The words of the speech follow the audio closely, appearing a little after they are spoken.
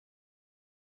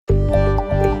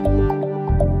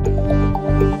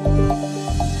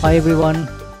Hi everyone,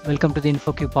 welcome to the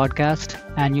InfoQ podcast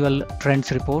annual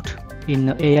trends report in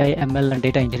AI, ML, and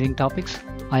data engineering topics.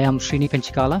 I am Srini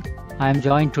Penchikala. I am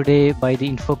joined today by the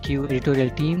InfoQ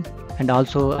editorial team and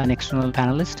also an external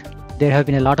panelist. There have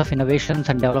been a lot of innovations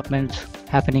and developments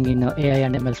happening in AI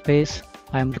and ML space.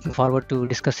 I am looking forward to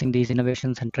discussing these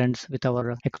innovations and trends with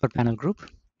our expert panel group.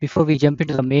 Before we jump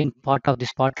into the main part of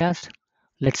this podcast,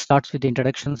 let's start with the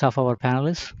introductions of our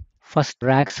panelists. First,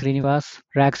 Rags Srinivas.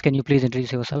 Rags, can you please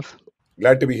introduce yourself?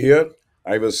 Glad to be here.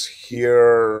 I was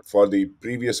here for the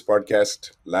previous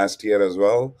podcast last year as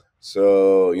well.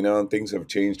 So, things have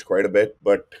changed quite a bit.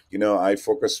 But, I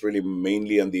focus really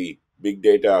mainly on the big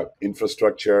data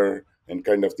infrastructure and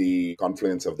kind of the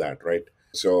confluence of that, right?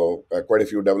 So, quite a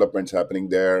few developments happening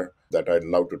there that I'd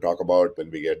love to talk about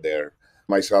when we get there.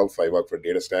 Myself, I work for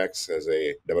DataStax as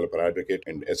a developer advocate,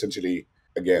 and essentially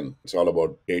again, it's all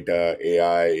about data,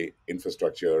 AI,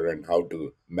 infrastructure, and how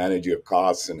to manage your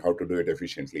costs and how to do it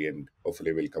efficiently. And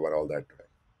hopefully, we'll cover all that.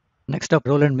 Next up,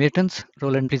 Roland Mertens.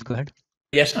 Roland, please go ahead.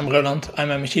 Yes, I'm Roland.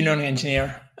 I'm a machine learning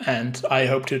engineer, and I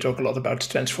hope to talk a lot about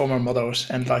transformer models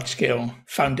and large-scale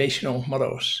foundational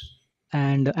models.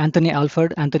 And Anthony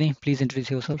Alford. Anthony, please introduce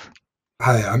yourself.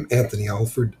 Hi, I'm Anthony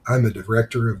Alford. I'm a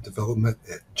director of development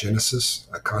at Genesis,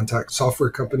 a contact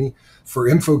software company. For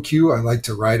InfoQ, I like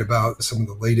to write about some of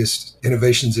the latest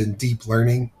innovations in deep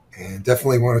learning and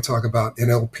definitely want to talk about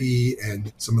NLP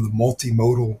and some of the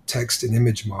multimodal text and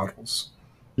image models.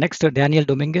 Next, Daniel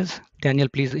Dominguez. Daniel,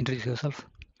 please introduce yourself.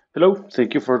 Hello,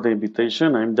 thank you for the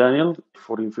invitation. I'm Daniel.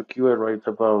 For InfoQ, I write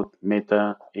about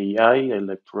Meta AI. I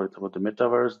like to write about the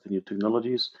metaverse, the new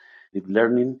technologies, deep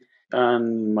learning.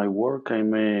 And my work,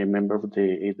 I'm a member of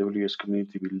the AWS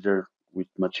community builder with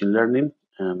machine learning.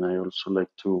 And I also like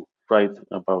to write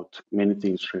about many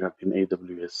things regarding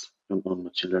AWS on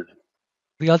machine learning.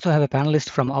 We also have a panelist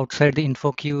from outside the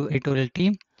InfoQ editorial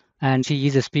team, and she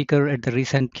is a speaker at the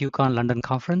recent QCon London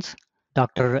conference,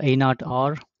 Dr. Einat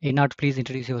R. Einat, please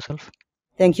introduce yourself.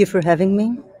 Thank you for having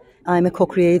me. I'm a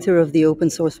co-creator of the open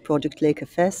source project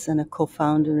LakeFS and a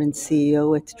co-founder and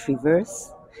CEO at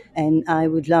Traverse. And I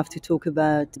would love to talk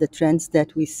about the trends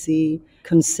that we see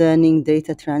concerning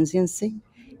data transiency,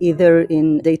 either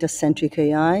in data-centric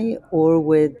AI or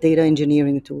with data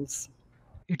engineering tools.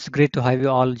 It's great to have you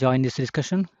all join this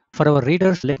discussion. For our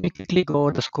readers, let me quickly go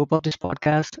over the scope of this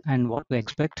podcast and what to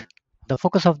expect. The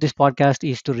focus of this podcast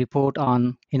is to report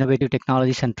on innovative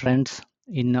technologies and trends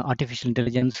in artificial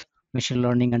intelligence, machine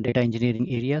learning, and data engineering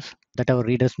areas that our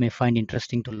readers may find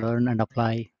interesting to learn and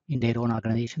apply in their own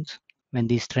organizations when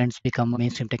these trends become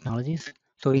mainstream technologies.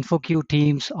 So InfoQ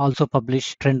teams also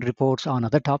publish trend reports on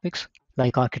other topics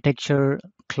like architecture,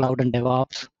 cloud and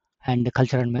DevOps, and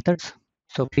culture and methods.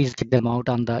 So please check them out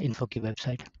on the InfoQ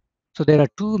website. So there are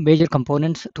two major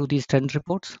components to these trend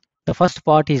reports. The first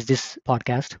part is this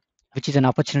podcast, which is an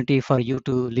opportunity for you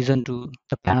to listen to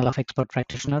the panel of expert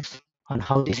practitioners on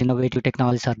how these innovative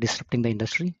technologies are disrupting the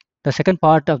industry. The second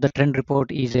part of the trend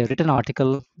report is a written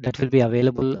article that will be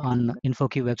available on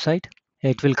InfoQ website.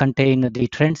 It will contain the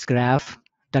trends graph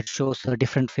that shows the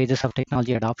different phases of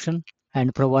technology adoption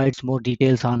and provides more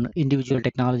details on individual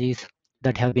technologies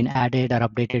that have been added or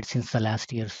updated since the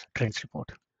last year's trends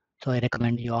report. So I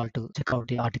recommend you all to check out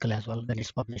the article as well when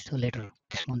it's published later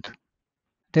this month.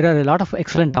 There are a lot of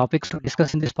excellent topics to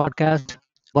discuss in this podcast,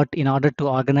 but in order to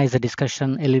organize the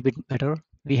discussion a little bit better,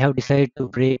 we have decided to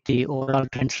break the overall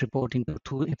trends report into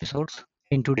two episodes.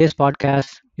 In today's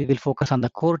podcast, we will focus on the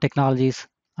core technologies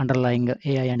underlying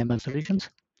AI and ML solutions.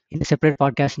 In a separate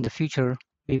podcast in the future,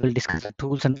 we will discuss the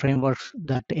tools and frameworks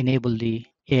that enable the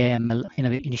AI ML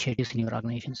initiatives in your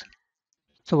organizations.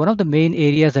 So one of the main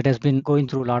areas that has been going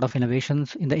through a lot of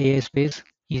innovations in the AI space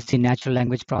is the natural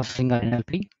language processing or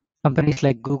NLP. Companies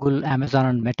like Google, Amazon,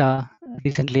 and Meta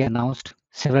recently announced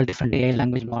several different AI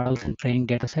language models and training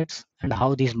datasets and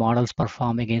how these models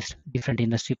perform against different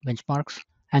industry benchmarks.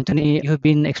 Anthony, you have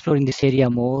been exploring this area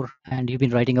more and you've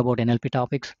been writing about NLP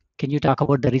topics. Can you talk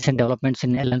about the recent developments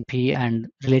in LNP and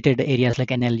related areas like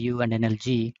NLU and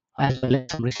NLG, as well as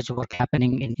some research work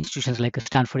happening in institutions like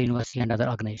Stanford University and other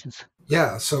organizations?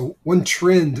 Yeah, so one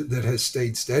trend that has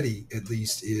stayed steady, at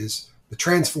least, is the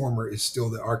transformer is still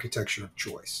the architecture of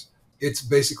choice. It's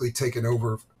basically taken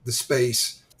over the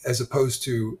space as opposed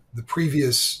to the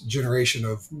previous generation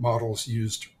of models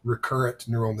used recurrent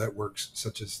neural networks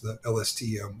such as the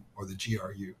LSTM or the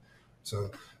GRU.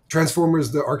 So transformer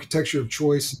is the architecture of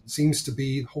choice, seems to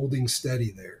be holding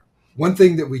steady there. One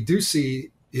thing that we do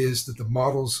see is that the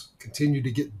models continue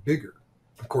to get bigger.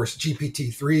 Of course,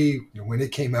 GPT-3, when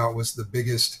it came out, was the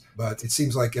biggest, but it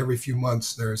seems like every few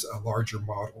months there's a larger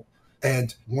model.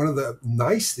 And one of the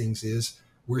nice things is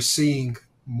we're seeing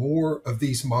more of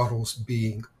these models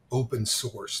being open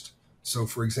sourced. So,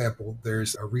 for example,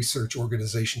 there's a research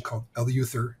organization called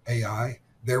Eleuther AI.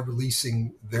 They're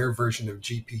releasing their version of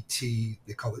GPT.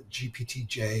 They call it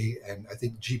GPT-J and I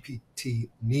think GPT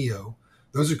Neo.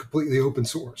 Those are completely open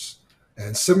source.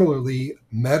 And similarly,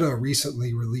 Meta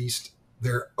recently released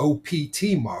their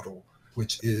OPT model,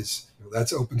 which is,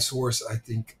 that's open source. I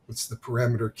think what's the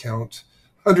parameter count?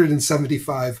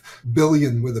 175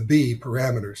 billion with a B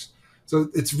parameters. So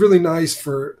it's really nice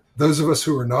for those of us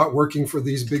who are not working for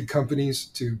these big companies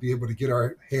to be able to get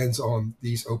our hands on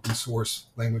these open source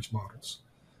language models.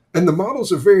 And the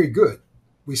models are very good.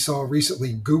 We saw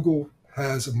recently Google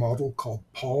has a model called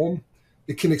Palm.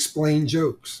 It can explain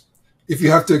jokes. If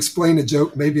you have to explain a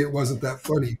joke, maybe it wasn't that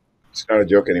funny. It's not a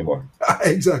joke anymore.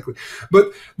 Exactly.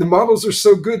 But the models are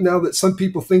so good now that some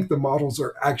people think the models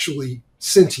are actually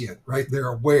sentient, right? They're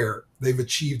aware. They've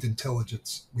achieved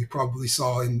intelligence. We probably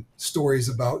saw in stories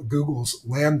about Google's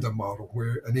Lambda model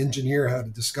where an engineer had a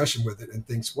discussion with it and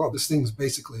thinks, well, this thing's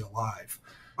basically alive.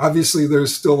 Obviously,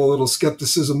 there's still a little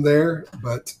skepticism there,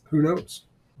 but who knows?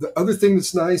 The other thing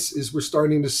that's nice is we're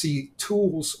starting to see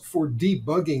tools for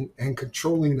debugging and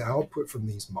controlling the output from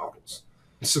these models.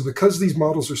 So because these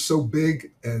models are so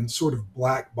big and sort of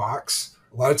black box,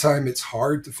 a lot of time it's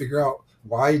hard to figure out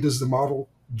why does the model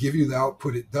give you the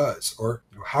output it does, or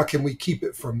how can we keep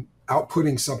it from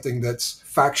outputting something that's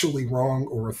factually wrong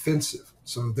or offensive.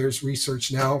 So there's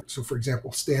research now. So for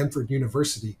example, Stanford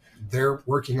University, they're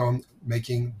working on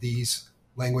making these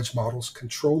language models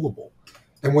controllable.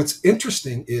 And what's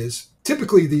interesting is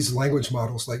typically these language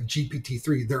models like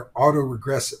GPT-3, they're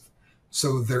auto-regressive.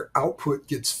 So their output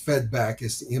gets fed back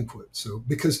as the input. So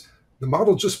because the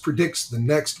model just predicts the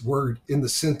next word in the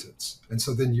sentence. And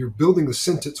so then you're building the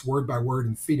sentence word by word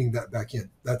and feeding that back in.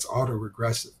 That's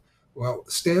auto-regressive. Well,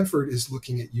 Stanford is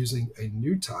looking at using a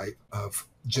new type of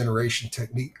generation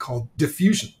technique called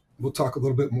diffusion. We'll talk a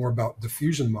little bit more about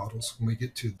diffusion models when we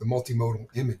get to the multimodal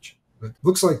image. But it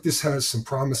looks like this has some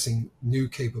promising new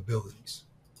capabilities.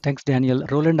 Thanks, Daniel.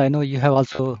 Roland, I know you have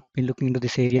also been looking into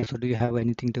this area, so do you have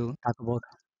anything to talk about?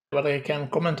 What I can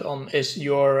comment on is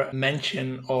your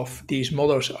mention of these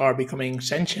models are becoming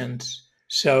sentient.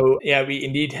 So yeah, we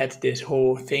indeed had this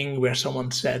whole thing where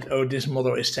someone said, oh, this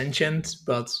model is sentient,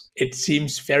 but it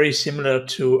seems very similar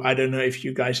to, I don't know if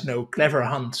you guys know Clever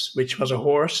Hans, which was a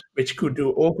horse, which could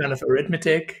do all kind of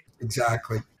arithmetic.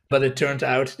 Exactly. But it turned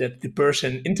out that the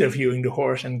person interviewing the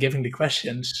horse and giving the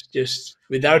questions just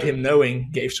without him knowing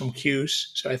gave some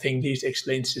cues. So I think this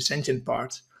explains the sentient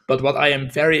part. But what I am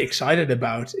very excited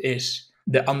about is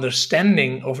the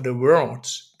understanding of the world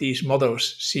these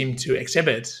models seem to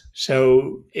exhibit.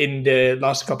 So in the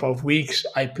last couple of weeks,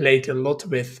 I played a lot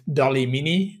with DALL-E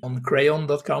Mini on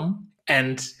crayon.com.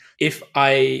 And if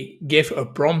I give a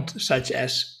prompt such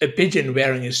as a pigeon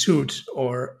wearing a suit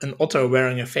or an otter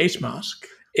wearing a face mask,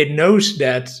 it knows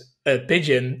that a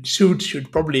pigeon suit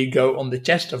should probably go on the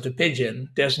chest of the pigeon.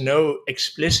 There's no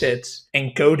explicit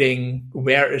encoding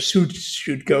where a suit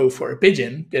should go for a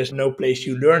pigeon. There's no place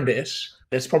you learn this.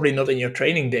 That's probably not in your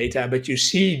training data, but you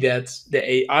see that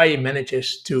the AI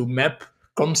manages to map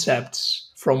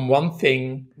concepts from one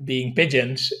thing being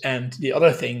pigeons and the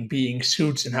other thing being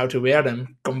suits and how to wear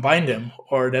them, combine them,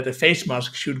 or that a face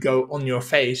mask should go on your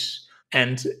face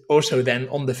and also then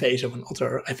on the face of an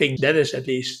otter. I think that is at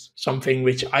least something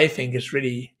which I think is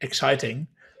really exciting.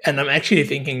 And I'm actually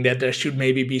thinking that there should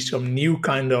maybe be some new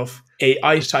kind of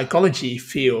AI psychology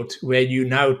field where you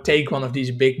now take one of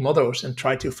these big models and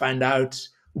try to find out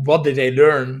what did they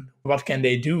learn, what can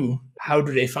they do, how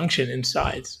do they function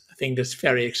inside. I think that's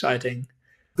very exciting.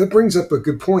 That brings up a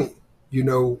good point.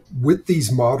 With these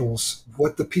models,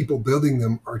 what the people building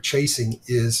them are chasing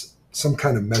is some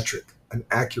kind of metric, an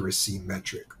accuracy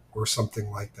metric or something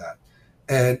like that.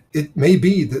 And it may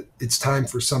be that it's time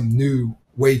for some new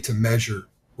way to measure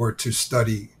or to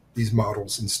study these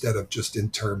models instead of just in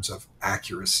terms of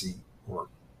accuracy or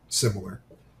similar.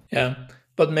 Yeah.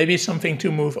 But maybe something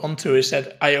to move on to is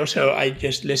that I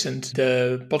just listened to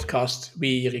the podcast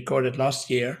we recorded last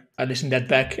year. I listened that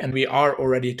back and we are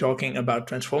already talking about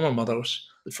transformer models.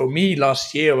 But for me,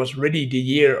 last year was really the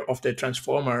year of the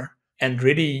transformer and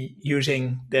really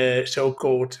using the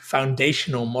so-called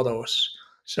foundational models.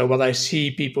 So what I see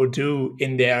people do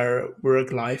in their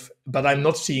work life, but I'm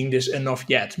not seeing this enough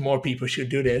yet, more people should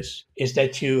do this, is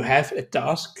that you have a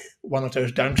task, one of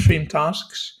those downstream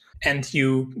tasks, and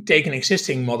you take an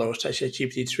existing model such as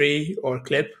GPT-3 or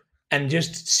Clip and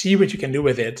just see what you can do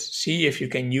with it. See if you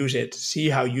can use it. See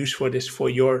how useful it is for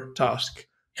your task.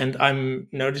 And I'm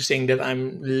noticing that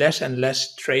I'm less and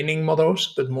less training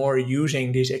models, but more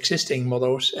using these existing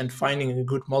models and finding a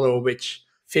good model which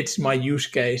fits my use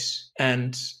case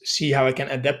and see how I can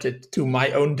adapt it to my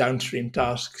own downstream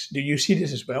tasks. Do you see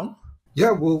this as well?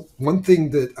 Yeah, well, one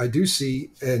thing that I do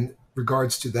see in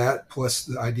regards to that, plus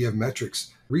the idea of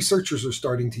metrics, researchers are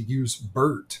starting to use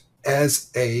BERT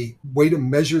as a way to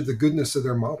measure the goodness of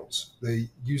their models. They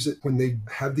use it when they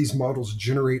have these models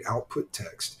generate output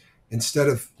text. Instead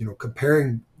of,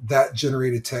 comparing that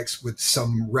generated text with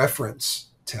some reference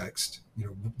text,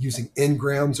 using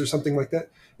n-grams or something like that.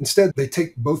 Instead, they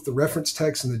take both the reference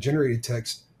text and the generated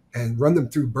text and run them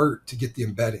through BERT to get the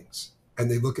embeddings. And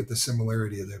they look at the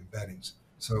similarity of the embeddings.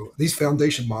 So these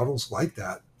foundation models like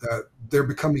that, they're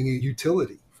becoming a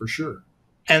utility for sure.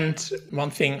 And one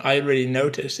thing I really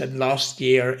noticed that last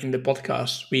year in the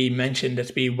podcast, we mentioned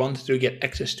that we wanted to get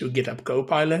access to GitHub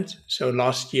Copilot. So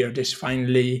last year, this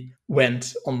finally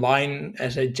went online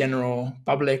as a general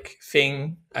public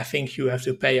thing. I think you have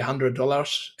to pay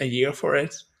 $100 a year for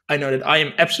it. I know that I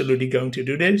am absolutely going to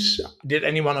do this. Did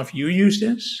any one of you use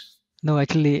this? No,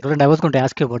 actually, Roland, I was going to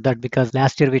ask you about that because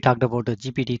last year we talked about the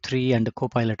GPT-3 and the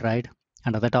Copilot, right?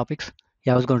 And other topics.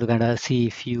 Yeah, I was going to kind of see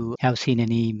if you have seen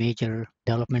any major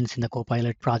developments in the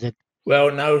Copilot project.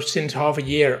 Well, now since half a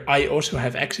year, I also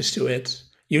have access to it.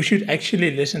 You should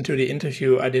actually listen to the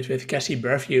interview I did with Cassie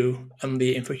Berview on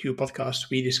the InfoQ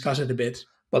podcast. We discuss it a bit.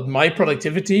 But my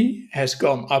productivity has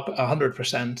gone up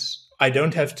 100%. I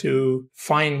don't have to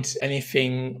find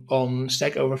anything on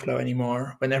Stack Overflow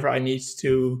anymore. Whenever I need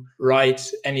to write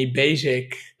any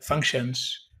basic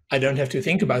functions, I don't have to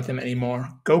think about them anymore.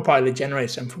 Copilot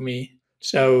generates them for me.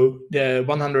 So the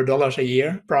 $100 a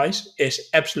year price is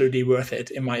absolutely worth it,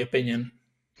 in my opinion.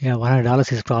 Yeah,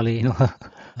 $100 is probably,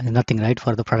 nothing, right,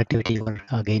 for the productivity we're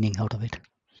gaining out of it.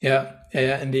 Yeah,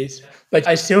 indeed. But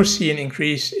I still see an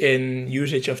increase in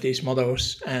usage of these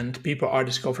models, and people are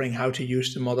discovering how to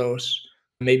use the models.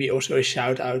 Maybe also a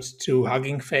shout out to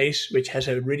Hugging Face, which has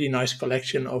a really nice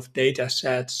collection of data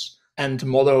sets and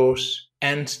models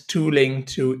and tooling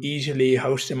to easily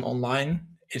host them online.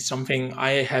 It's something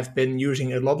I have been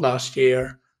using a lot last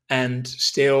year and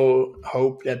still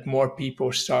hope that more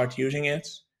people start using it.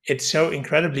 It's so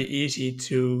incredibly easy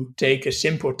to take a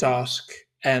simple task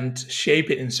and shape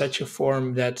it in such a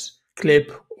form that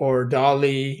Clip or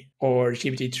DALL-E or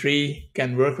GPT-3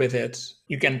 can work with it.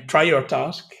 You can try your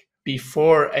task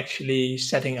before actually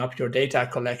setting up your data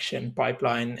collection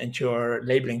pipeline and your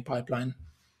labeling pipeline.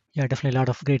 Yeah, definitely a lot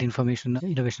of great information,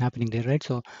 innovation happening there, right?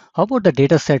 So how about the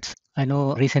data sets? I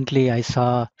know recently I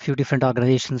saw a few different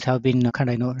organizations have been kind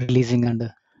of, releasing and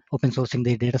open sourcing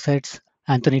their data sets.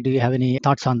 Anthony, do you have any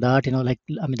thoughts on that?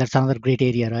 That's another great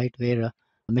area, right? Where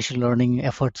machine learning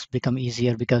efforts become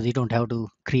easier because you don't have to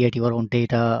create your own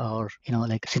data or,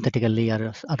 synthetically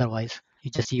or otherwise.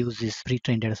 You just use these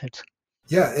pre-trained data sets.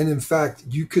 Yeah, and in fact,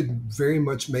 you could very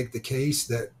much make the case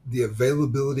that the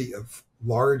availability of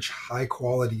large, high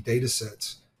quality data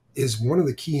sets is one of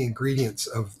the key ingredients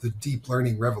of the deep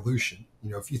learning revolution.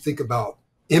 If you think about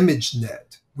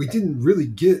ImageNet, we didn't really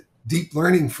get deep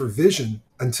learning for vision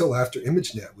until after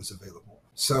ImageNet was available.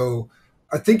 So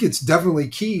I think it's definitely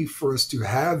key for us to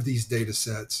have these data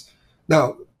sets.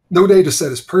 Now, no data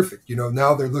set is perfect.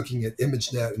 Now they're looking at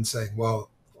ImageNet and saying, well,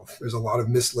 there's a lot of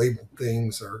mislabeled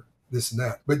things or this and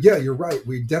that. But yeah, you're right.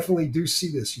 We definitely do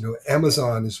see this.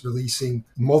 Amazon is releasing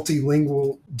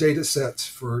multilingual data sets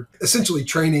for essentially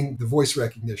training the voice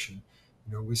recognition.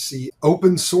 We see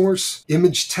open source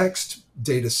image text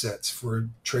data sets for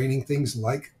training things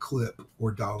like Clip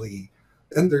or DALL-E.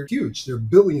 And they're huge. They're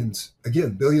billions,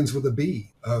 again, billions with a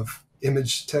B of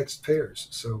image text pairs.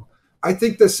 So I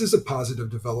think this is a positive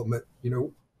development.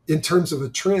 In terms of a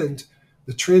trend,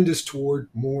 the trend is toward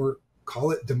more,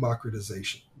 call it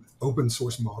democratization, open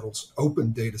source models,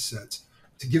 open data sets,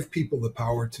 to give people the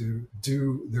power to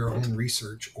do their own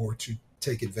research or to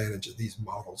take advantage of these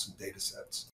models and data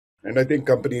sets. And I think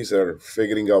companies are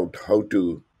figuring out how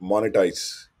to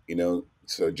monetize,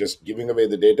 so just giving away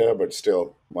the data, but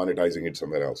still monetizing it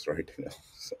somewhere else, right?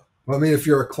 So. Well, I mean, if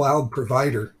you're a cloud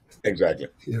provider. Exactly.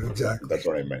 Exactly. That's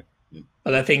what I meant.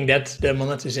 But I think that the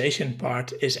monetization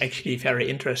part is actually very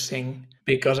interesting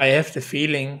because I have the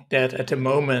feeling that at the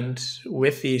moment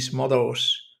with these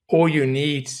models, all you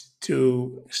need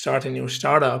to start a new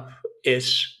startup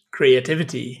is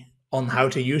creativity on how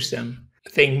to use them. I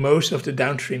think most of the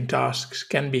downstream tasks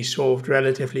can be solved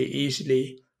relatively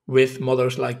easily with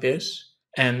models like this.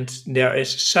 And there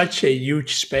is such a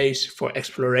huge space for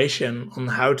exploration on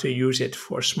how to use it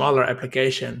for smaller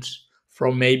applications,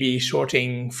 from maybe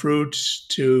sorting fruits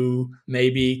to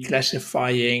maybe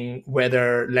classifying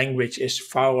whether language is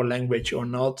foul language or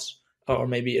not, or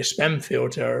maybe a spam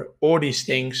filter. All these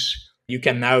things you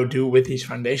can now do with these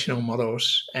foundational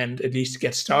models and at least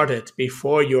get started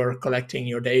before you're collecting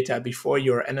your data, before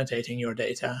you're annotating your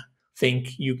data.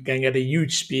 Think you can get a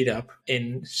huge speed up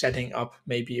in setting up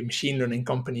maybe a machine learning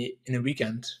company in a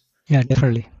weekend. Yeah,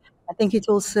 definitely. I think it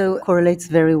also correlates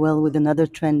very well with another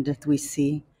trend that we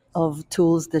see of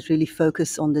tools that really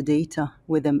focus on the data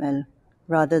with ML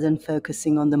rather than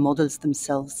focusing on the models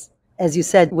themselves. As you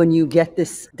said, when you get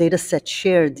this data set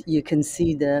shared, you can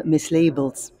see the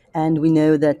mislabels. And we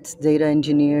know that data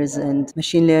engineers and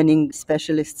machine learning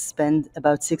specialists spend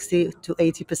about 60 to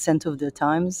 80% of their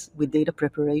times with data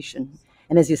preparation.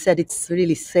 And as you said, it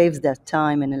really saves that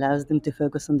time and allows them to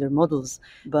focus on their models.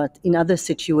 But in other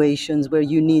situations where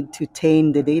you need to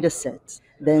tame the data sets,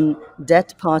 then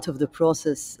that part of the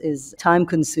process is time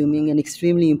consuming and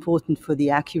extremely important for the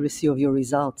accuracy of your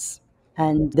results.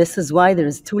 And this is why there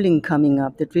is tooling coming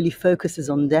up that really focuses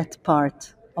on that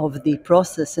part of the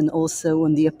process and also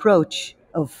on the approach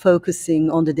of focusing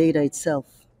on the data itself.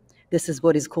 This is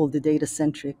what is called the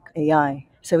data-centric AI.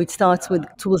 So it starts with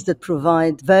tools that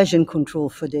provide version control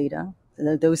for data.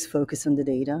 Those focus on the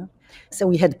data. So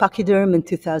we had Pachyderm in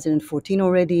 2014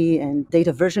 already, and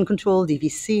data version control,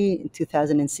 DVC, in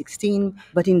 2016.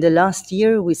 But in the last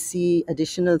year, we see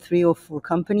additional 3 or 4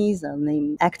 companies, I'll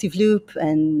name ActiveLoop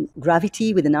and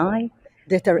Gravity with an I,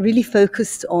 that are really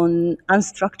focused on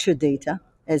unstructured data,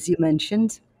 as you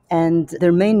mentioned. And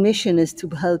their main mission is to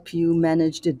help you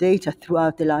manage the data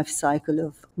throughout the life cycle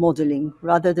of modeling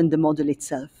rather than the model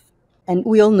itself. And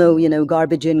we all know,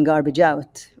 garbage in, garbage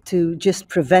out. To just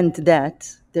prevent that,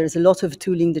 there's a lot of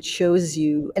tooling that shows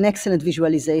you an excellent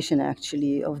visualization,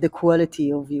 actually, of the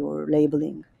quality of your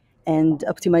labeling and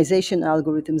optimization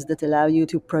algorithms that allow you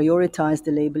to prioritize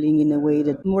the labeling in a way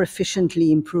that more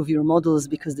efficiently improve your models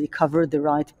because they cover the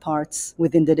right parts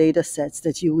within the data sets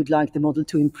that you would like the model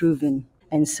to improve in,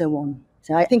 and so on.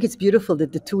 So I think it's beautiful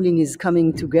that the tooling is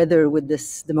coming together with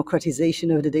this democratization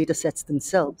of the data sets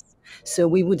themselves. So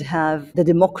we would have the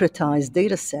democratized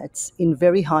data sets in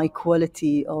very high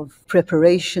quality of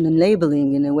preparation and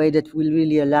labeling in a way that will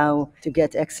really allow to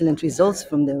get excellent results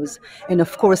from those. And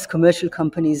of course, commercial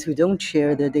companies who don't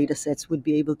share their data sets would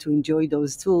be able to enjoy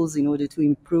those tools in order to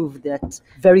improve that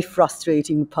very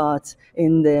frustrating part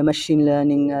in the machine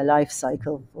learning life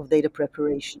cycle of data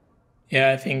preparation.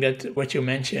 Yeah, I think that what you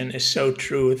mentioned is so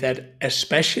true that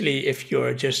especially if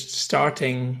you're just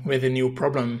starting with a new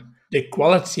problem, the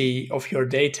quality of your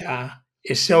data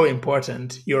is so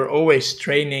important. You're always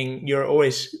training, you're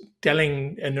always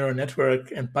telling a neural network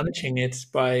and punishing it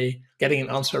by getting an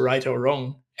answer right or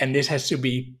wrong. And this has to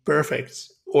be perfect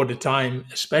all the time,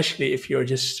 especially if you're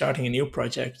just starting a new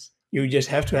project. You just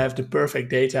have to have the perfect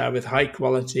data with high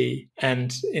quality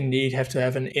and indeed have to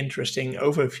have an interesting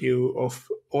overview of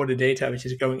all the data which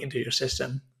is going into your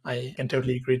system. I can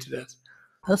totally agree to that.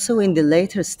 Also, in the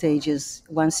later stages,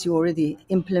 once you already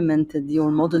implemented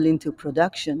your model into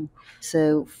production,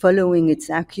 so following its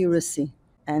accuracy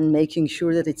and making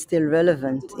sure that it's still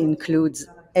relevant includes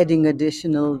adding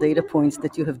additional data points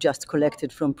that you have just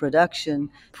collected from production,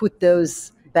 put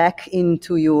those back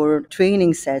into your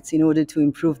training sets in order to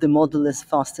improve the model as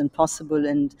fast as possible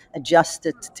and adjust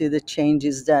it to the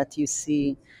changes that you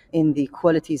see in the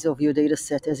qualities of your data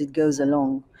set as it goes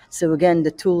along. So again,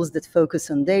 the tools that focus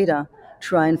on data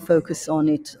try and focus on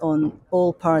it on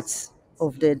all parts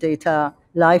of the data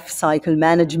life cycle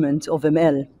management of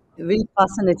ML. Really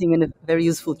fascinating and a very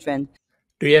useful trend.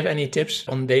 Do you have any tips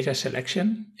on data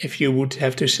selection? If you would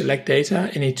have to select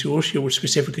data, any tools you would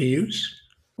specifically use?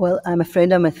 Well, I'm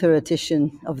afraid I'm a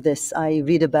theoretician of this. I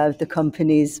read about the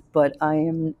companies, but I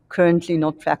am currently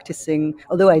not practicing,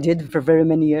 although I did for very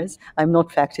many years. I'm not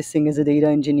practicing as a data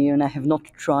engineer and I have not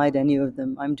tried any of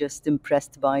them. I'm just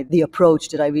impressed by the approach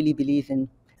that I really believe in.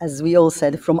 As we all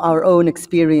said, from our own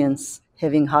experience,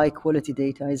 having high quality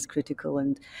data is critical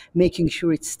and making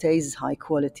sure it stays high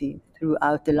quality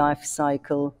throughout the life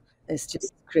cycle is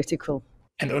just critical.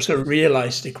 And also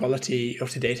realize the quality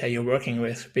of the data you're working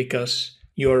with, because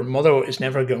your model is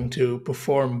never going to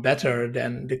perform better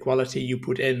than the quality you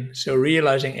put in. So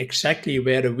realizing exactly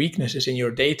where the weaknesses in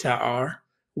your data are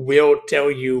will tell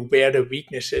you where the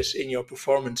weaknesses in your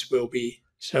performance will be.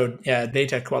 So yeah,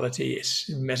 data quality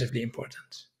is massively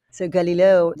important. So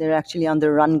Galileo, they're actually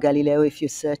under Run Galileo, if you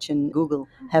search in Google,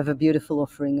 have a beautiful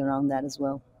offering around that as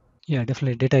well. Yeah,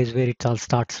 definitely. Data is where it all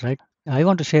starts, right? I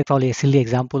want to share probably a silly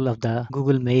example of the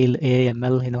Google Mail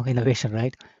AML, innovation,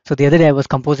 right? So the other day I was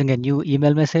composing a new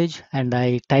email message and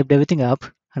I typed everything up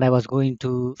and I was going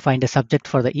to find a subject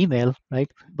for the email, right?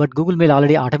 But Google Mail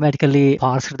already automatically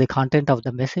parsed the content of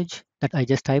the message that I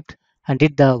just typed. and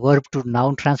did the verb to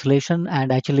noun translation,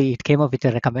 and actually it came up with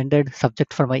a recommended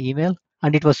subject for my email,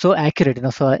 and it was so accurate,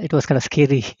 so it was kind of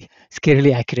scary,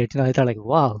 scarily accurate. I thought like,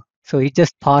 wow. So it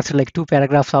just parsed like 2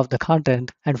 paragraphs of the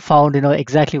content and found,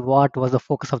 exactly what was the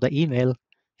focus of the email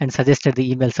and suggested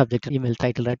the email subject, email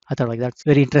title. Right? I thought like that's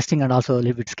very interesting and also a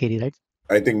little bit scary, right?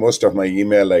 I think most of my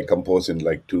email I compose in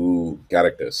like 2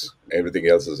 characters. Everything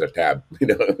else is a tab,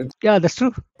 Yeah, that's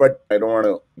true. But I don't want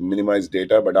to minimize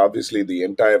data. But obviously, the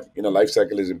entire life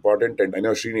cycle is important. And I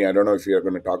know Srini, I don't know if you're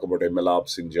going to talk about ML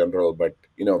ops in general, but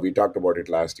we talked about it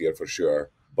last year for sure.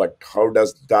 But how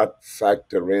does that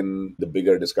factor in the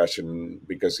bigger discussion?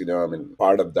 Because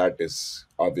part of that is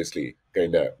obviously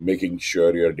kind of making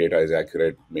sure your data is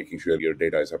accurate, making sure your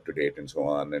data is up to date, and so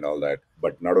on, and all that.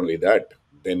 But not only that,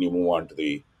 then you move on to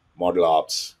the model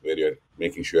ops where you're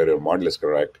making sure your model is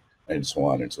correct, and so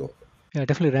on and so forth. Yeah,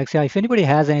 definitely, Rex. Yeah, if anybody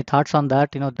has any thoughts on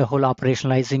that, the whole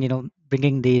operationalizing,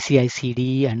 bringing the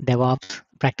CI/CD and DevOps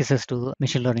practices to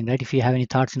machine learning, right? If you have any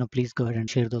thoughts, please go ahead and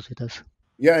share those with us.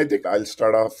 Yeah, I think I'll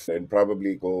start off and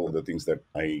probably go the things that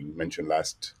I mentioned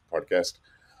last podcast.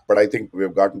 But I think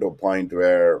we've gotten to a point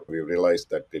where we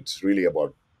realized that it's really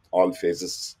about all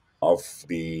phases of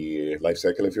the life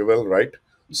cycle, if you will, right?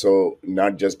 So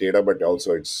not just data, but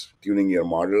also it's tuning your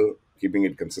model, keeping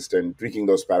it consistent, tweaking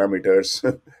those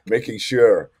parameters, making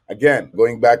sure, again,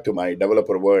 going back to my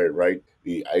developer world, right?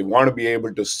 I want to be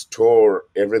able to store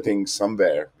everything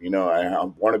somewhere. I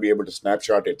want to be able to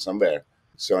snapshot it somewhere.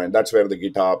 So, and that's where the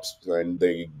GitOps and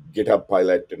the GitHub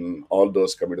pilot and all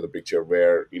those come into the picture,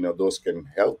 where those can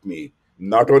help me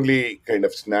not only kind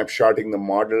of snapshotting the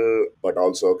model, but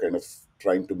also kind of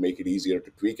trying to make it easier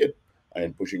to tweak it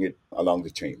and pushing it along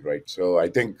the chain, right? So I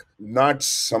think not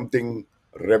something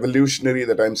revolutionary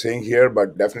that I'm saying here,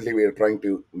 but definitely we are trying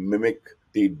to mimic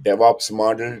the DevOps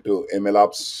model to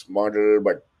MLOps model,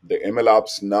 but the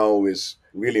MLOps now is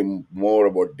really more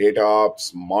about data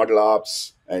ops, model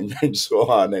ops, and so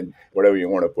on, and whatever you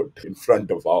want to put in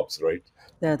front of ops, right?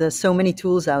 There's so many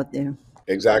tools out there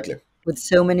Exactly. with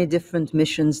so many different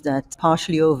missions that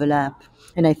partially overlap.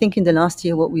 And I think in the last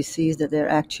year, what we see is that they're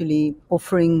actually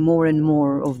offering more and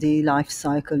more of the life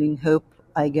cycle in hope,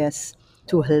 I guess,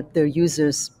 to help their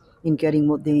users in getting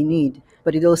what they need.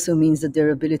 But it also means that their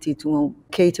ability to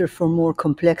cater for more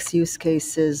complex use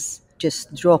cases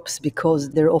just drops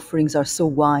because their offerings are so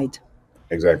wide.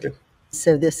 Exactly.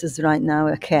 So this is right now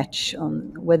a catch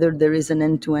on whether there is an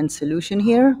end-to-end solution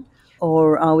here,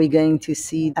 or are we going to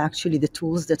see actually the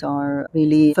tools that are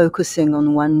really focusing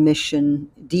on one mission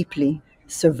deeply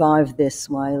survive this,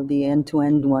 while the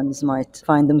end-to-end ones might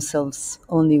find themselves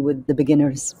only with the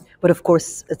beginners. But of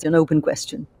course, it's an open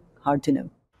question. Hard to know.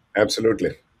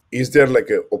 Absolutely. Is there like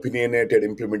a opinionated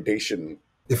implementation?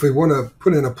 If we want to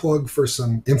put in a plug for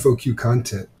some InfoQ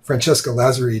content, Francesca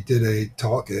Lazzari did a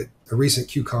talk at a recent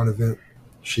QCon event.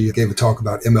 She gave a talk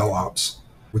about ML ops,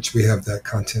 which we have that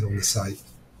content on the site.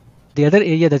 The other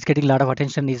area that's getting a lot of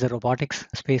attention is the robotics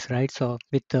space, right? So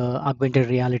with augmented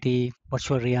reality,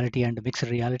 virtual reality, and mixed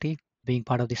reality being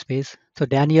part of the space. So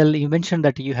Daniel, you mentioned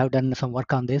that you have done some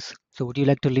work on this. So would you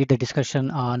like to lead the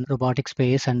discussion on robotic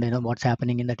space and what's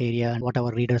happening in that area and what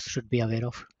our readers should be aware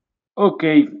of?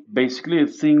 Okay, basically, I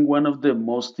think one of the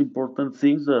most important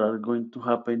things that are going to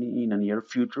happen in the near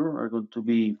future are going to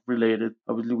be related,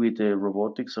 obviously, with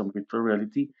robotics and virtual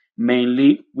reality,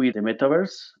 mainly with the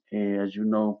metaverse. As you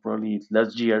know, probably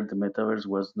last year, the metaverse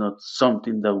was not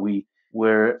something that we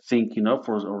were thinking of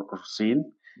or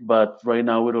seeing. But right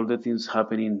now, with all the things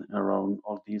happening around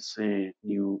all these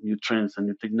new trends and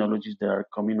new technologies that are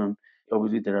coming on,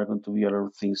 obviously there are going to be a lot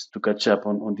of things to catch up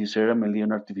on this area, mainly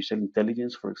on artificial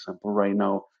intelligence. For example, right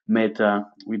now, Meta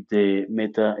with the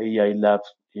Meta AI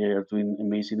labs, they are doing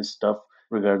amazing stuff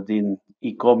regarding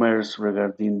e-commerce,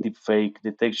 regarding deepfake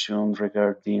detection,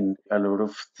 regarding a lot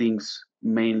of things,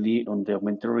 mainly on the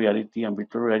augmented reality and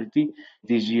virtual reality.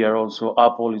 This year also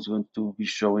Apple is going to be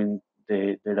showing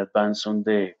their advance on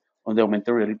the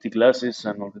augmented reality glasses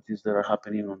and all the things that are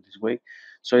happening on this way.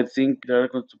 So I think there are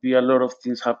going to be a lot of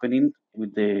things happening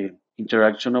with the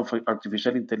interaction of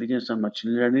artificial intelligence and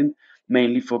machine learning,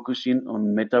 mainly focusing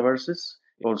on metaverses.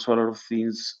 Also, a lot of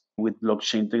things with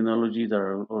blockchain technology that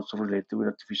are also related with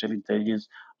artificial intelligence,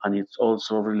 and it's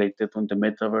also related on the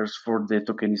metaverse for the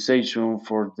tokenization,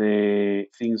 for the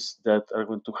things that are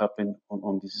going to happen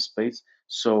on this space.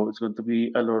 So it's going to be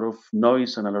a lot of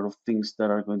noise and a lot of things that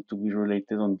are going to be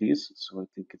related on this. So I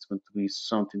think it's going to be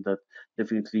something that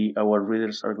definitely our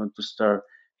readers are going to start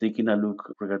taking a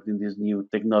look regarding these new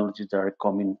technologies that are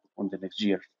coming on the next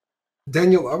year.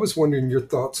 Daniel, I was wondering your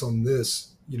thoughts on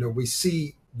this. We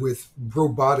see with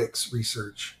robotics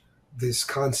research this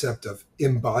concept of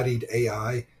embodied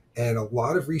AI, and a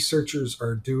lot of researchers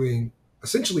are doing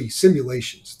essentially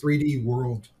simulations, 3D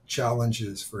world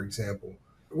challenges, for example.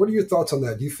 What are your thoughts on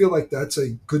that? Do you feel like that's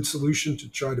a good solution to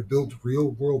try to build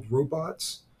real world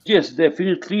robots? Yes,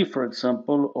 definitely. For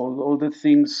example, all the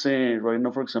things right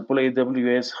now, for example,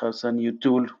 AWS has a new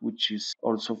tool which is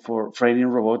also for training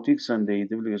robotics and the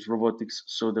AWS robotics.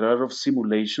 So there are a lot of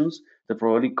simulations that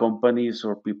probably companies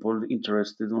or people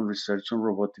interested in research on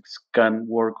robotics can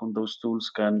work on those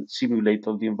tools, can simulate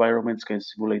all the environments, can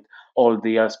simulate all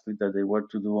the aspects that they were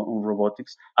to do on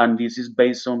robotics. And this is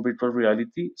based on virtual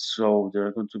reality. So there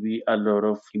are going to be a lot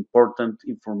of important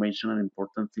information and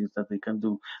important things that they can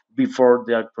do before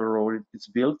the actual robot is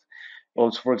built.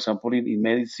 Also, for example, in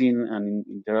medicine, and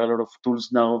there are a lot of tools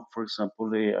now. For example,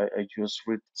 I just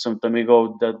read some time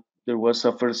ago that there was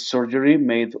a first surgery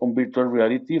made on virtual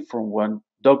reality from one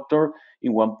doctor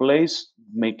in one place,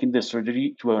 making the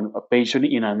surgery to a patient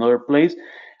in another place.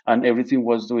 And everything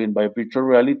was doing by virtual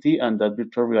reality, and that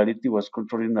virtual reality was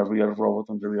controlling a real robot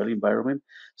on the real environment.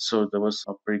 So that was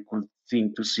a very cool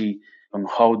thing to see on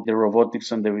how the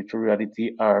robotics and the virtual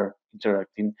reality are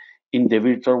interacting in the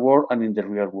virtual world and in the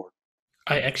real world.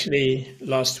 I actually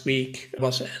last week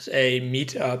was at a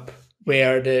meetup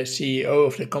where the CEO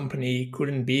of the company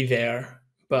couldn't be there,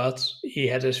 but he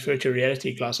had his virtual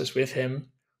reality glasses with him.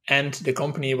 And the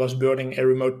company was building a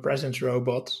remote presence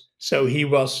robot. So he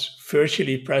was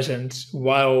virtually present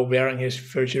while wearing his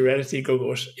virtual reality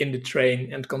goggles in the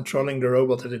train and controlling the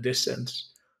robot at a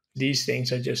distance. These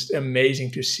things are just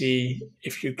amazing to see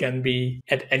if you can be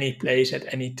at any place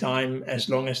at any time, as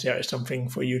long as there is something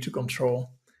for you to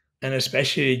control. And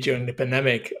especially during the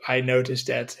pandemic, I noticed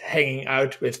that hanging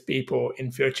out with people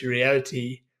in virtual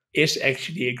reality is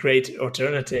actually a great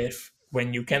alternative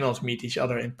when you cannot meet each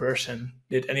other in person.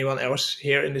 Did anyone else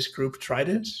here in this group try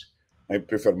this? I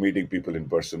prefer meeting people in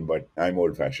person, but I'm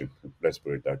old fashioned. Let's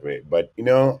put it that way. But,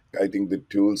 I think the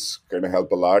tools kind of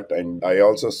help a lot. And I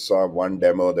also saw one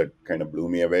demo that kind of blew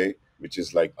me away, which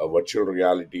is like a virtual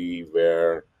reality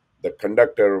where the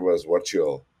conductor was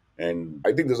virtual. And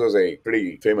I think this was a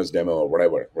pretty famous demo or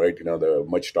whatever, right? The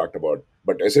much talked about.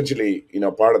 But essentially,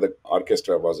 part of the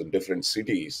orchestra was in different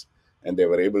cities, and they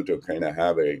were able to kind of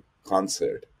have a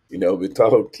concert,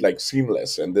 without like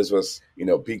seamless. And this was,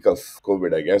 peak of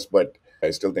COVID, I guess. But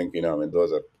I still think,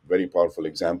 those are very powerful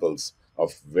examples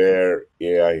of where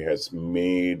AI has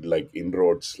made like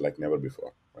inroads like never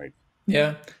before, right?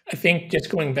 Yeah, I think just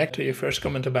going back to your first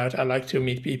comment about I like to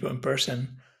meet people in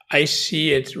person, I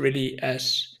see it really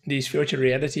as these virtual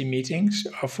reality meetings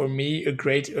are for me a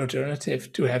great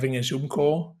alternative to having a Zoom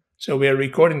call. So we are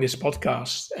recording this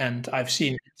podcast, and I've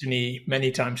seen Anthony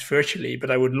many times virtually, but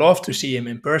I would love to see him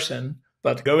in person.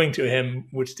 But going to him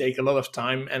would take a lot of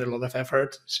time and a lot of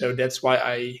effort. So that's why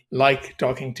I like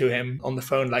talking to him on the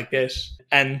phone like this.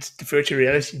 And the virtual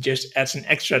reality just adds an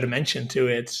extra dimension to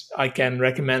it. I can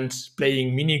recommend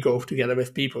playing mini golf together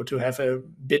with people to have a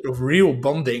bit of real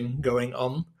bonding going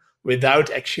on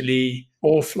without actually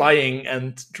all flying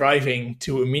and driving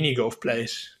to a mini golf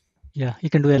place. Yeah, you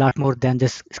can do a lot more than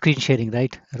just screen sharing,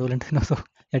 right, Roland? So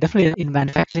yeah, definitely in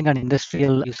manufacturing and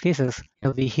industrial use cases,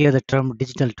 we hear the term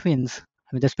digital twins.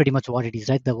 I mean, that's pretty much what it is,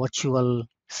 right? The virtual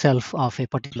self of a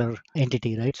particular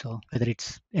entity, right? So whether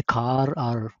it's a car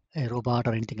or a robot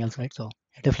or anything else, right? So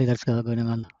definitely that's going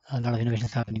on. A lot of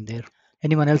innovations happening there.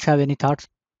 Anyone else have any thoughts?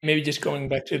 Maybe just going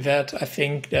back to that, I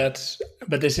think that,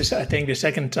 but this is, I think, the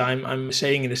second time I'm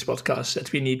saying in this podcast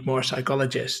that we need more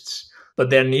psychologists, but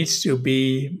there needs to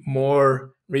be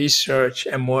more research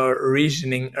and more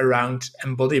reasoning around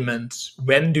embodiment.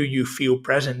 When do you feel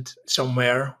present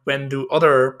somewhere? When do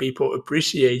other people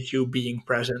appreciate you being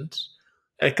present?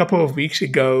 A couple of weeks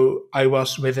ago, I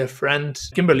was with a friend,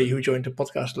 Kimberly, who joined the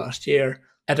podcast last year,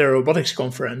 at a robotics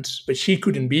conference, but she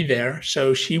couldn't be there.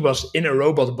 So she was in a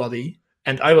robot body,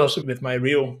 and I was with my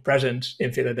real presence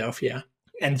in Philadelphia.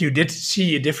 And you did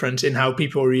see a difference in how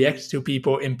people react to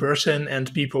people in person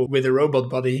and people with a robot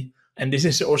body. And this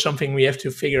is also something we have to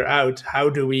figure out. How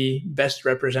do we best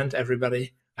represent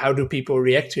everybody? How do people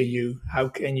react to you? How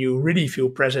can you really feel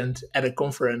present at a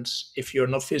conference if you're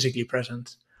not physically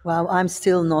present? Wow, I'm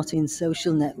still not in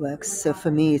social networks, so for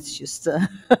me it's just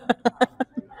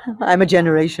I'm a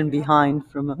generation behind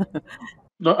from a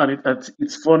No, and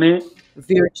it's funny.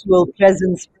 virtual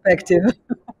presence perspective.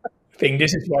 I think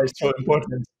this is why it's so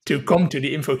important to come to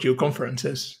the InfoQ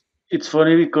conferences. It's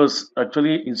funny because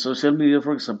actually in social media,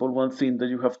 for example, one thing that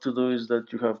you have to do is that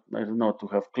you have, I don't know, to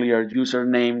have clear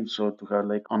username, so to have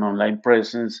like an online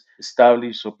presence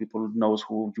established, so people knows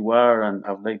who you are and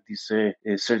have like this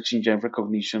search engine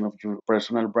recognition of your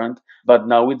personal brand. But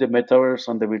now with the metaverse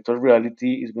and the virtual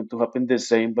reality, it's going to happen the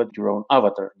same, but your own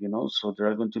avatar, you know. So there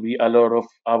are going to be a lot of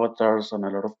avatars and a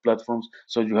lot of platforms.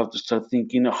 So you have to start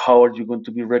thinking how are you going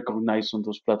to be recognized on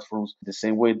those platforms the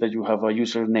same way that you have a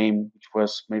username, which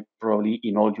was made probably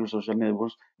in all your social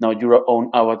networks. Now your own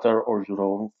avatar or your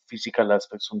own physical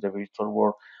aspects on the virtual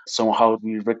world somehow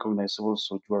be recognizable,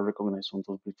 so you are recognized on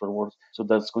those virtual worlds. So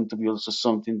that's going to be also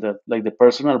something that, like the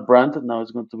personal brand, now is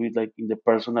going to be like in the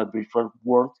personal virtual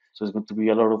world. So it's going to be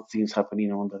a lot of things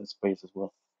happening on that space as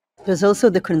well. There's also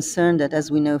the concern that,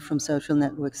 as we know from social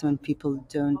networks, when people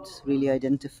don't really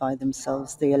identify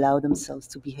themselves, they allow themselves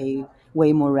to behave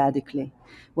way more radically.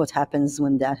 What happens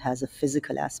when that has a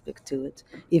physical aspect to it,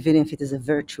 even if it is a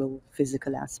virtual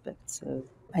physical aspect? So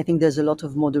I think there's a lot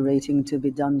of moderating to be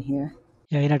done here.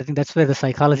 Yeah, I think that's where the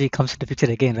psychology comes into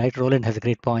picture again, right? Roland has a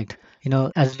great point.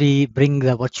 As we bring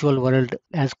the virtual world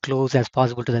as close as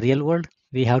possible to the real world,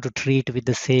 we have to treat with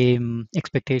the same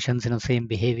expectations, same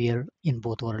behavior in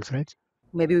both worlds, right?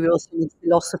 Maybe we also need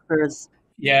philosophers.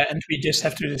 Yeah, and we just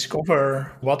have to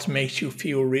discover what makes you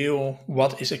feel real,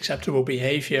 what is acceptable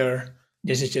behavior.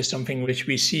 This is just something which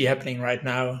we see happening right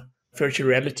now. Virtual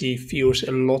reality feels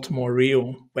a lot more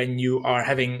real when you are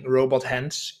having robot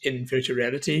hands in virtual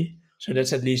reality. So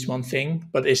that's at least one thing.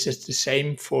 But is it the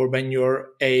same for when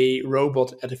you're a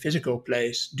robot at a physical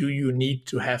place? Do you need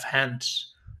to have hands?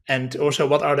 And also,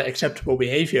 what are the acceptable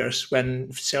behaviors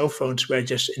when cell phones were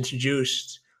just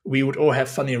introduced? We would all have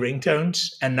funny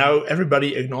ringtones. And now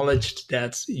everybody acknowledged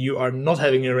that you are not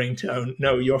having a ringtone.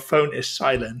 No, your phone is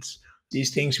silent.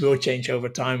 These things will change over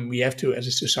time. We have to, as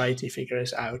a society, figure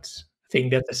this out. I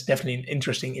think that is definitely an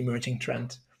interesting emerging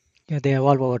trend. Yeah, they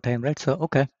evolve over time, right? So,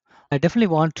 okay. I definitely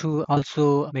want to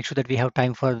also make sure that we have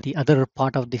time for the other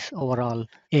part of this overall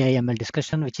AI/ML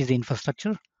discussion, which is the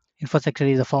infrastructure. Infrastructure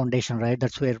is the foundation, right?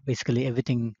 That's where basically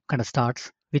everything kind of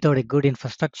starts. Without a good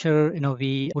infrastructure,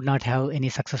 we would not have any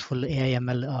successful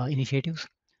AI/ML initiatives.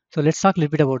 So let's talk a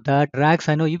little bit about that. Rags,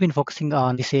 I know you've been focusing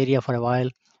on this area for a while,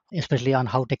 especially on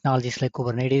how technologies like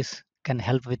Kubernetes can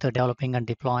help with the developing and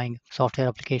deploying software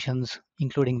applications,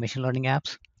 including machine learning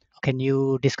apps. Can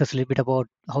you discuss a little bit about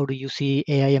how do you see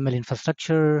AI/ML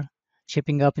infrastructure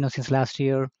shaping up, since last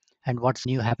year, and what's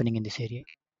new happening in this area?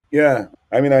 Yeah,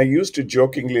 I mean, I used to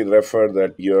jokingly refer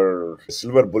that your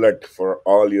silver bullet for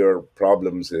all your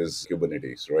problems is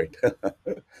Kubernetes, right?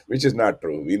 Which is not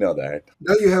true. We know that.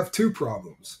 Now you have two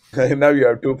problems. Now you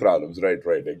have two problems, right?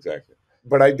 Right, exactly.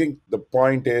 But I think the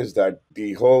point is that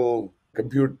the whole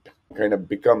compute kind of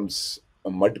becomes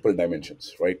multiple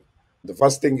dimensions, right? The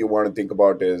first thing you want to think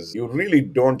about is you really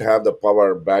don't have the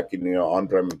power back in your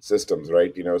on-prem systems,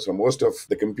 right? So most of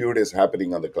the compute is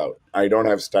happening on the cloud. I don't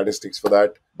have statistics for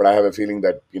that, but I have a feeling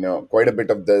that quite a bit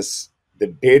of this, the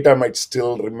data might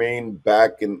still remain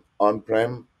back in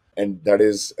on-prem, and that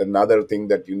is another thing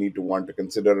that you need to want to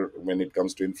consider when it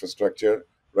comes to infrastructure,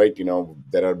 right?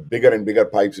 There are bigger and bigger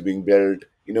pipes being built,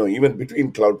 even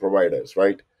between cloud providers,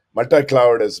 right?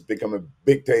 Multi-cloud has become a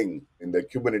big thing in the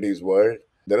Kubernetes world.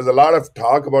 There is a lot of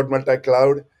talk about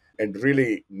multi-cloud, and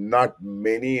really not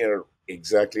many are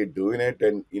exactly doing it.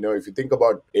 And if you think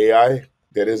about AI,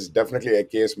 there is definitely a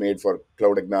case made for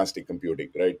cloud agnostic computing,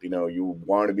 right? You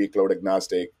want to be cloud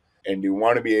agnostic, and you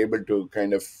want to be able to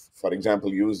kind of, for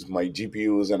example, use my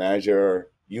GPUs on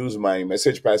Azure, use my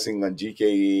message passing on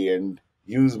GKE, and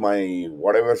use my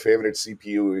whatever favorite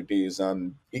CPU it is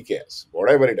on EKS,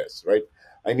 whatever it is, right?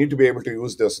 I need to be able to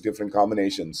use those different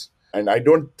combinations. And I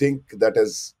don't think that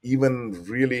has even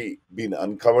really been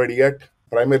uncovered yet,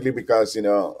 primarily because,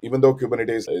 even though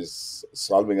Kubernetes is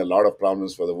solving a lot of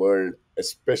problems for the world,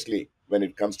 especially when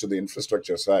it comes to the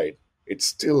infrastructure side, it's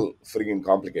still freaking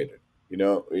complicated.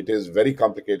 It is very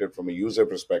complicated from a user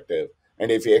perspective. And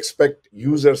if you expect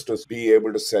users to be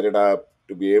able to set it up,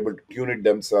 to be able to tune it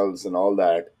themselves and all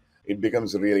that, it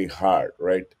becomes really hard,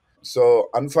 right? So,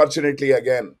 unfortunately,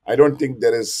 again, I don't think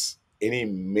there is any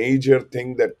major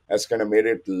thing that has kind of made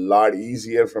it a lot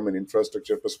easier from an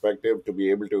infrastructure perspective to be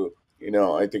able to,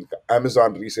 I think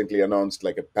Amazon recently announced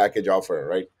like a package offer,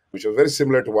 right? Which was very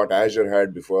similar to what Azure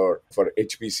had before for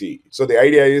HPC. So the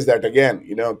idea is that, again,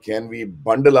 can we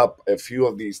bundle up a few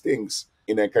of these things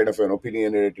in a kind of an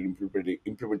opinionated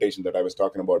implementation that I was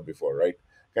talking about before, right?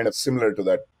 Kind of similar to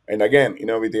that. And again,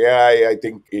 with AI, I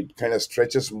think it kind of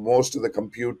stretches most of the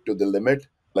compute to the limit.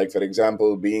 Like, for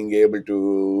example, being able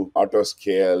to auto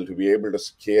scale, to be able to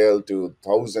scale to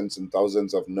thousands and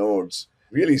thousands of nodes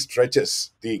really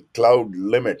stretches the cloud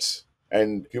limits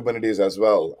and Kubernetes as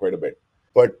well quite a bit.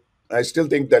 But I still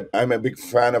think that I'm a big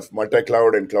fan of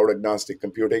multi-cloud and cloud agnostic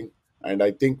computing. And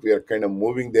I think we are kind of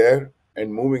moving there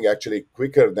and moving actually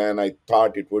quicker than I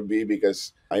thought it would be,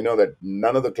 because I know that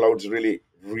none of the clouds really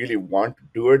want to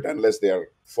do it unless they are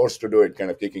forced to do it,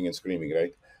 kind of kicking and screaming,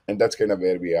 right? And that's kind of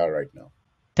where we are right now.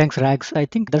 Thanks, Rags. I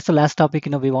think that's the last topic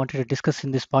we wanted to discuss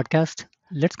in this podcast.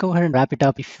 Let's go ahead and wrap it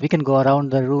up. If we can go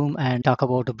around the room and talk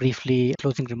about briefly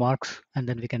closing remarks, and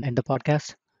then we can end the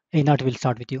podcast. Einat, we'll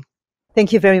start with you.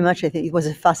 Thank you very much. I think it was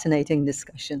a fascinating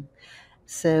discussion.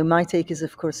 So my take is,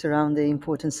 of course, around the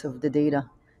importance of the data.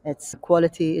 Its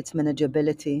quality, its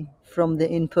manageability, from the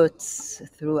inputs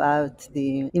throughout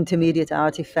the intermediate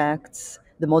artifacts.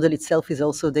 The model itself is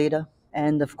also data.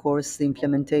 And of course, the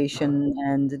implementation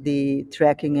and the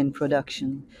tracking and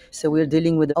production. So we're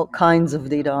dealing with all kinds of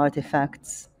data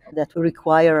artifacts that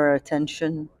require our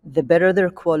attention. The better their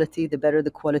quality, the better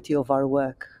the quality of our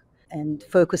work. And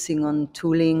focusing on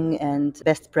tooling and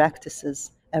best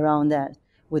practices around that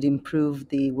would improve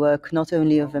the work not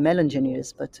only of ML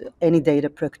engineers, but any data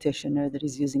practitioner that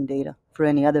is using data for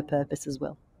any other purpose as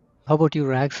well. How about you,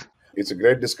 Rags? It's a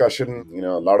great discussion.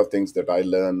 A lot of things that I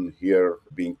learn here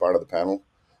being part of the panel.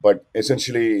 But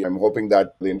essentially, I'm hoping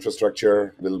that the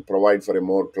infrastructure will provide for a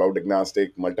more cloud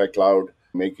agnostic, multi-cloud,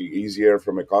 make it easier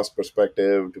from a cost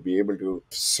perspective to be able to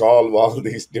solve all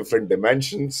these different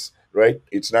dimensions, right?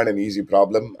 It's not an easy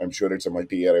problem. I'm sure it's a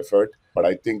multi-year effort, but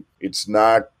I think it's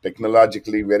not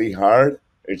technologically very hard.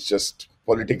 It's just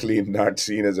politically not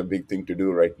seen as a big thing to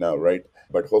do right now, right?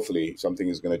 But hopefully something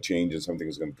is going to change and something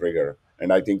is going to trigger.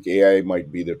 And I think AI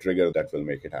might be the trigger that will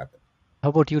make it happen. How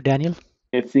about you, Daniel?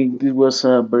 I think this was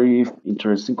a very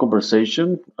interesting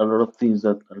conversation. A lot of things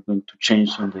that are going to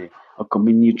change on the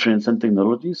upcoming new trends and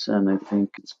technologies. And I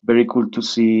think it's very cool to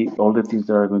see all the things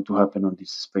that are going to happen on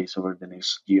this space over the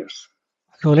next years.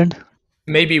 Roland?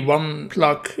 Maybe one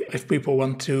plug, if people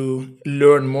want to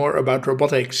learn more about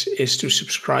robotics, is to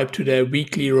subscribe to the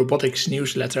weekly robotics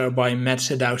newsletter by Matt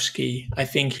Sadowski. I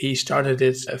think he started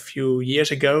it a few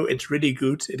years ago. It's really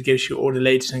good. It gives you all the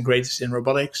latest and greatest in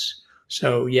robotics.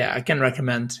 So yeah, I can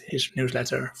recommend his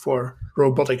newsletter for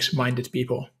robotics-minded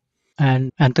people.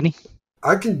 And Anthony?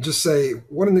 I can just say,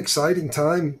 what an exciting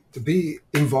time to be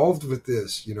involved with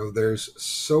this. There's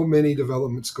so many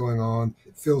developments going on.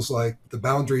 It feels like the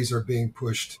boundaries are being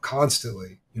pushed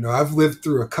constantly. I've lived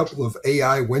through a couple of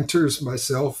AI winters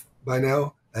myself by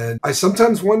now. And I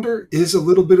sometimes wonder, is a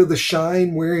little bit of the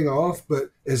shine wearing off? But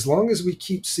as long as we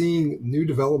keep seeing new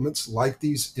developments like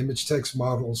these image text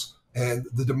models and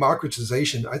the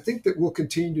democratization, I think that we'll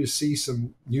continue to see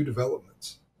some new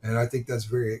developments. And I think that's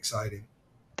very exciting.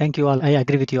 Thank you all. I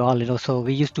agree with you all. So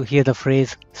we used to hear the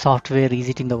phrase software is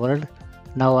eating the world.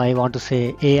 Now I want to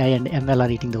say AI and ML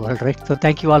are eating the world, right? So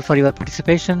thank you all for your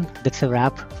participation. That's a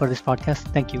wrap for this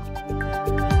podcast. Thank you.